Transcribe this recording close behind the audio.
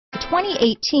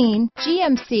2018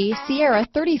 GMC Sierra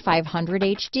 3500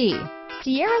 HD.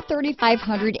 Sierra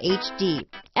 3500 HD.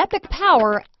 Epic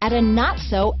power at a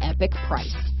not-so-epic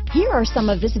price. Here are some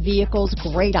of this vehicle's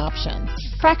great options: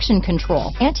 traction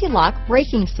control, anti-lock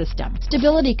braking system,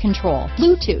 stability control,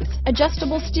 Bluetooth,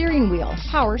 adjustable steering wheel,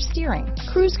 power steering,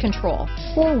 cruise control,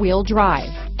 four-wheel drive,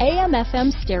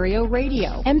 AM/FM stereo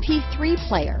radio, MP3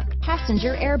 player,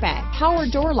 passenger airbag, power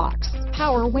door locks,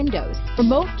 power windows,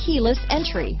 remote keyless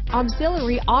entry,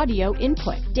 auxiliary audio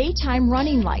input, daytime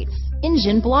running lights,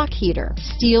 engine block heater,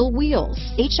 steel wheels,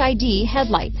 HID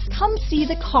headlights. Come see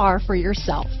the car for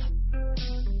yourself.